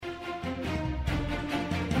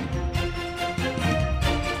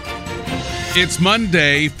It's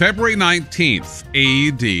Monday, February 19th,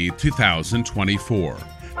 AD 2024.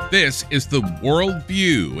 This is the World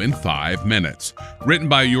View in 5 minutes, written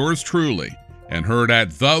by yours truly and heard at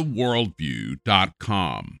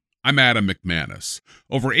theworldview.com. I'm Adam McManus.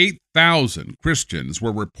 Over 8,000 Christians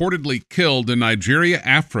were reportedly killed in Nigeria,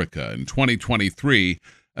 Africa in 2023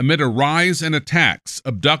 amid a rise in attacks,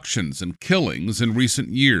 abductions, and killings in recent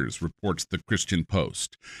years, reports the Christian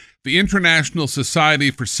Post. The International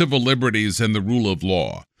Society for Civil Liberties and the Rule of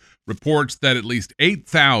Law reports that at least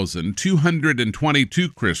 8,222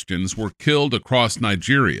 Christians were killed across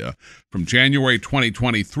Nigeria from January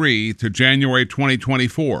 2023 to January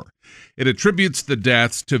 2024. It attributes the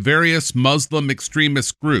deaths to various Muslim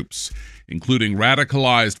extremist groups, including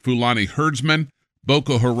radicalized Fulani herdsmen,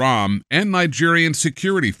 Boko Haram, and Nigerian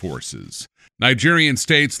security forces. Nigerian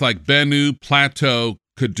states like Benue, Plateau,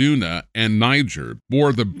 Kaduna, and Niger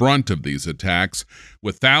bore the brunt of these attacks,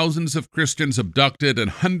 with thousands of Christians abducted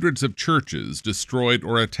and hundreds of churches destroyed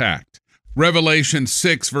or attacked. Revelation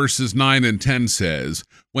 6 verses 9 and 10 says,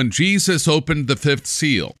 "When Jesus opened the fifth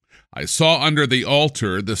seal, I saw under the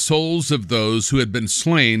altar the souls of those who had been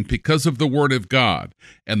slain because of the word of God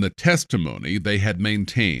and the testimony they had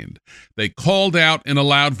maintained. They called out in a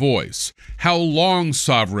loud voice, 'How long,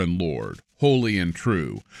 sovereign Lord, holy and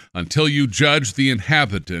true, until you judge the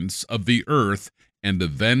inhabitants of the earth and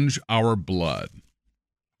avenge our blood?'"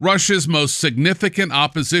 Russia's most significant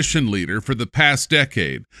opposition leader for the past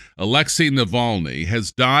decade, Alexei Navalny,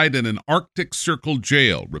 has died in an Arctic Circle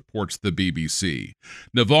jail, reports the BBC.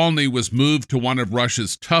 Navalny was moved to one of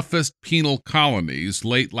Russia's toughest penal colonies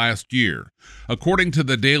late last year. According to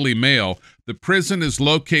the Daily Mail, the prison is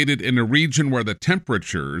located in a region where the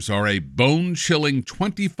temperatures are a bone-chilling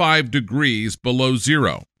 25 degrees below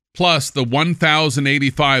zero. Plus, the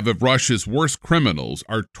 1,085 of Russia's worst criminals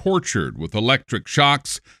are tortured with electric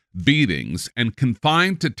shocks, beatings, and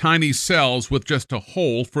confined to tiny cells with just a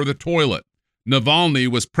hole for the toilet. Navalny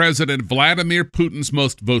was President Vladimir Putin's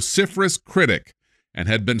most vociferous critic and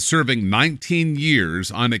had been serving 19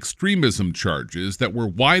 years on extremism charges that were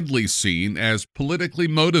widely seen as politically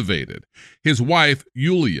motivated. His wife,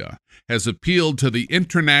 Yulia, has appealed to the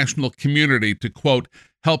international community to, quote,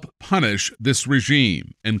 "help punish this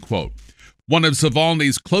regime," end quote. One of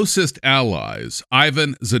Navalny's closest allies,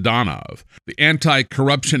 Ivan Zhdanov, the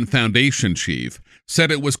Anti-Corruption Foundation chief,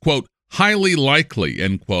 said it was, quote, "highly likely,"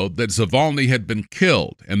 end quote, that Navalny had been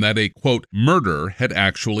killed and that a, quote, "murder had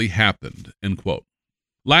actually happened," end quote.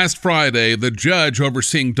 Last Friday, the judge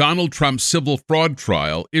overseeing Donald Trump's civil fraud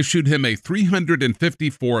trial issued him a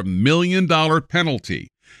 $354 million penalty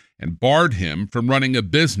and barred him from running a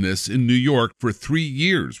business in New York for 3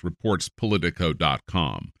 years, reports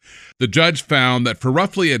Politico.com. The judge found that for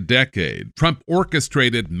roughly a decade, Trump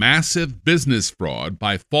orchestrated massive business fraud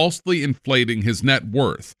by falsely inflating his net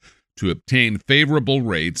worth to obtain favorable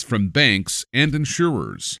rates from banks and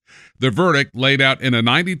insurers. The verdict, laid out in a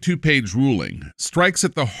 92-page ruling, strikes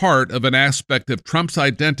at the heart of an aspect of Trump's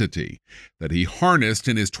identity that he harnessed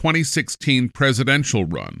in his 2016 presidential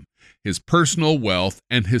run: his personal wealth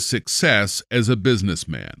and his success as a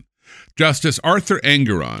businessman. Justice Arthur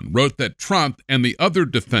Engoron wrote that Trump and the other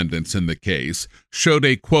defendants in the case showed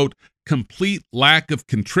a, quote, "complete lack of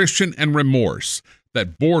contrition and remorse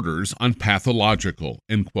that borders on pathological,"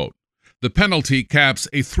 end quote. The penalty caps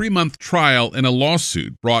a 3-month trial in a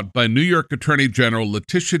lawsuit brought by New York Attorney General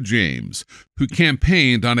Letitia James, who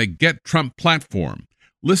campaigned on a Get Trump platform.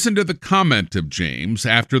 Listen to the comment of James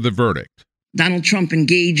after the verdict. Donald Trump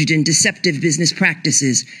engaged in deceptive business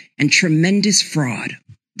practices and tremendous fraud.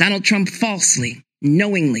 Donald Trump falsely,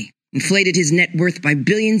 knowingly inflated his net worth by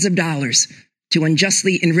billions of dollars to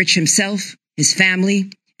unjustly enrich himself, his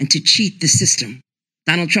family, and to cheat the system.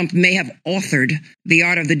 Donald Trump may have authored the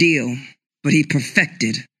art of the deal, but he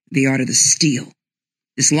perfected the art of the steal.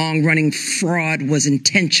 This long-running fraud was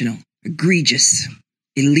intentional, egregious,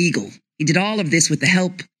 illegal. He did all of this with the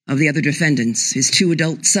help of the other defendants, his 2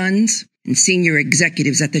 adult sons, and senior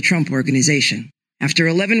executives at the Trump Organization. After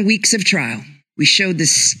 11 weeks of trial, we showed the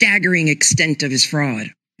staggering extent of his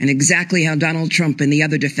fraud and exactly how Donald Trump and the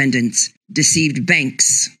other defendants deceived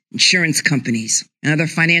banks, insurance companies, and other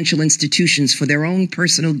financial institutions for their own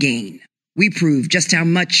personal gain. We proved just how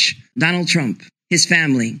much Donald Trump, his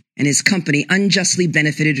family, and his company unjustly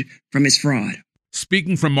benefited from his fraud.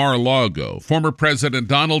 Speaking from Mar-a-Lago, former President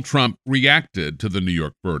Donald Trump reacted to the New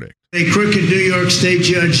York verdict. A crooked New York state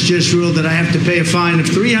judge just ruled that I have to pay a fine of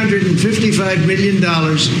 $355 million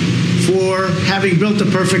for having built a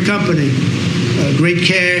perfect company. Great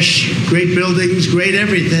cash, great buildings, great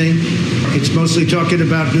everything. It's mostly talking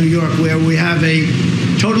about New York, where we have a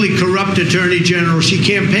totally corrupt attorney general. She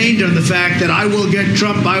campaigned on the fact that I will get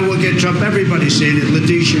Trump, I will get Trump. Everybody's saying it,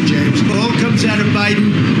 Letitia James. It all comes out of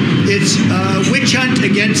Biden. It's a witch hunt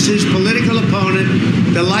against his political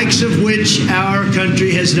opponent, the likes of which our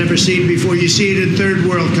country has never seen before. You see it in third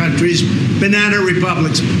world countries, banana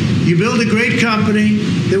republics. You build a great company.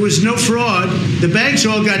 There was no fraud. The banks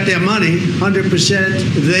all got their money,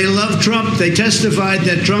 100%. They love Trump. They testified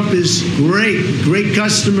that Trump is great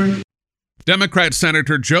customer. Democrat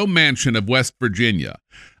Senator Joe Manchin of West Virginia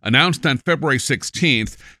announced on February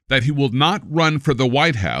 16th that he will not run for the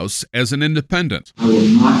White House as an independent. I will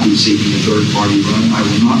not be seeking a third-party run. I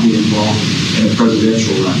will not be involved in a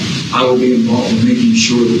presidential run. I will be involved in making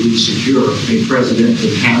sure that we secure a president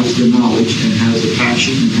that has the knowledge and has the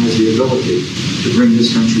passion and has the ability to bring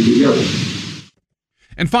this country together.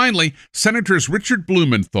 And finally, Senators Richard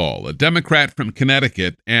Blumenthal, a Democrat from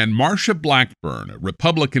Connecticut, and Marsha Blackburn, a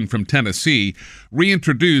Republican from Tennessee,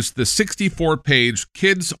 reintroduced the 64-page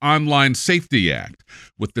Kids Online Safety Act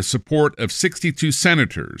with the support of 62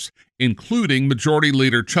 senators, including Majority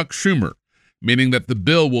Leader Chuck Schumer, meaning that the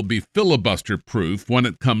bill will be filibuster-proof when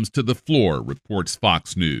it comes to the floor, reports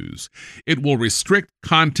Fox News. It will restrict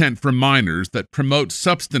content for minors that promote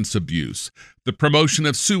substance abuse, the promotion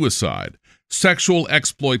of suicide, sexual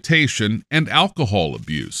exploitation, and alcohol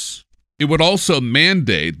abuse. It would also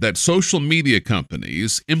mandate that social media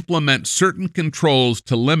companies implement certain controls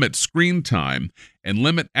to limit screen time and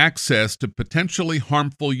limit access to potentially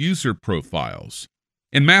harmful user profiles.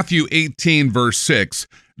 In Matthew 18, verse 6,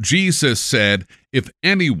 Jesus said, "If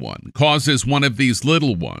anyone causes one of these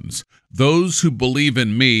little ones, those who believe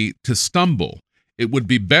in me, to stumble, it would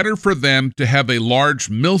be better for them to have a large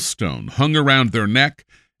millstone hung around their neck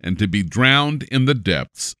and to be drowned in the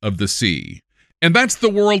depths of the sea." And that's the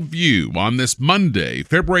Worldview on this Monday,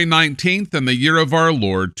 February 19th, in the year of our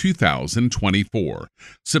Lord, 2024.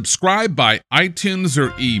 Subscribe by iTunes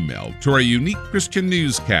or email to our unique Christian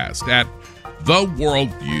newscast at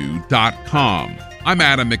theworldview.com. I'm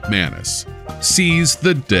Adam McManus. Seize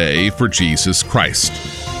the day for Jesus Christ.